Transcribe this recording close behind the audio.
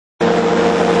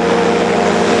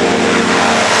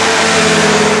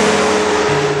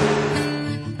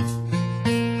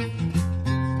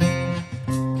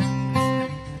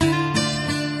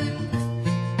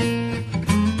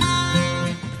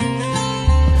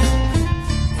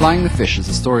Flying the Fish is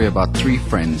a story about three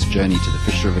friends' journey to the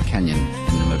Fish River Canyon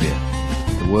in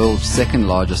Namibia, the world's second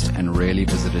largest and rarely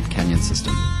visited canyon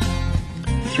system.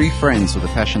 Three friends with a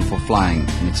passion for flying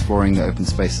and exploring the open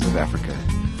spaces of Africa,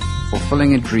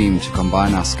 fulfilling a dream to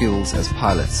combine our skills as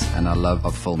pilots and our love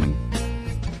of filming.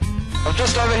 I'm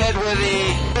just overhead where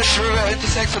the Fish River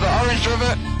intersects with the Orange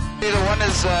River. Either one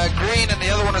is green and the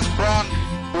other one is brown.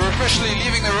 We're officially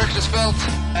leaving the Reckless Belt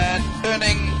and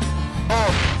turning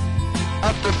off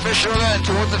up the Fish River and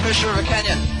towards the Fish River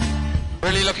Canyon.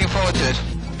 Really looking forward to it.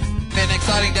 It's been an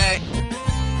exciting day.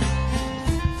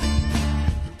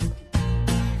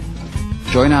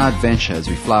 Join our adventure as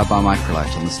we fly by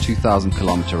Microlight on this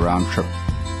 2,000-kilometer round trip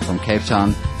from Cape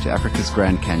Town to Africa's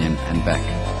Grand Canyon and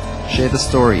back. Share the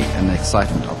story and the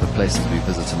excitement of the places we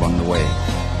visit along the way.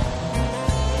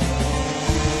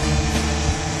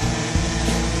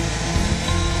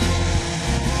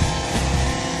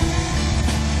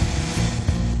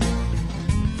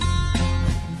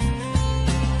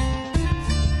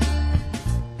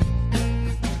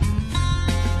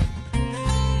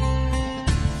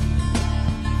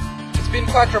 It's been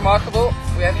quite remarkable.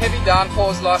 We had heavy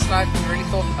downpours last night. We really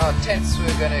thought our tents were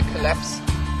going to collapse.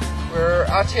 We're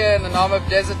out here in the Namibia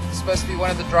desert. It's supposed to be one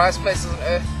of the driest places on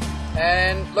earth.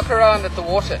 And look around at the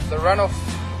water. The runoff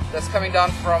that's coming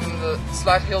down from the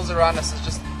slight hills around us is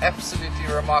just absolutely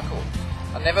remarkable.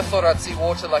 I never thought I'd see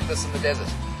water like this in the desert.